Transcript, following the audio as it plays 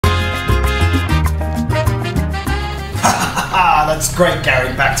That's great,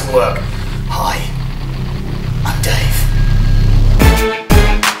 Gary. Back to work. Hi, I'm Dave.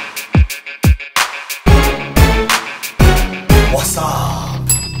 What's up?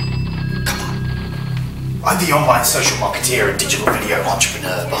 Come on. I'm the online social marketeer and digital video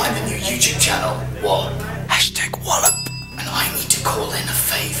entrepreneur behind the new YouTube channel, WALLOP. #WALLOP. And I need to call in a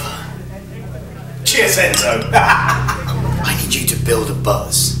favour. Cheers, Enzo. I need you to build a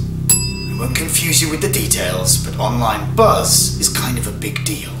buzz. I won't confuse you with the details, but online buzz is kind of a big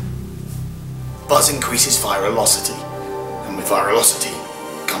deal. Buzz increases viralocity, and with viralocity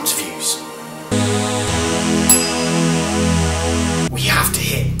comes views. We have to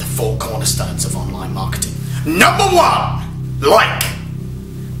hit the 4 cornerstones of online marketing. Number 1, like.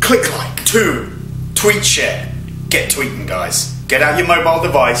 Click like. 2, tweet share. Get tweeting, guys. Get out your mobile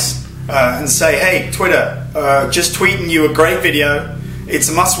device and say, hey, Twitter, just tweeting you a great video. It's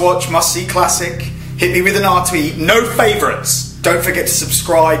a must-watch, must-see classic. Hit me with an R-tweet. No favourites. Don't forget to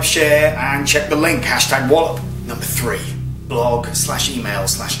subscribe, share, and check the link. #WALLOP. Number 3,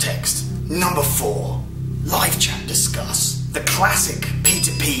 blog/email/text. Number 4, live chat discuss. The classic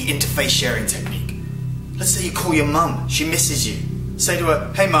P2P interface sharing technique. Let's say you call your mum. She misses you. Say to her,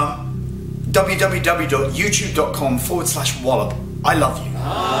 hey mum, www.youtube.com/wallop. I love you.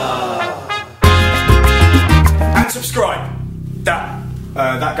 And subscribe.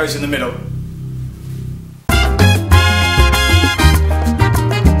 That goes in the middle.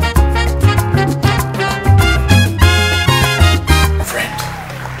 Friend,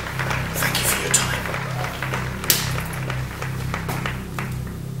 thank you for your time.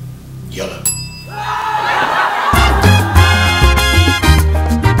 YOLO.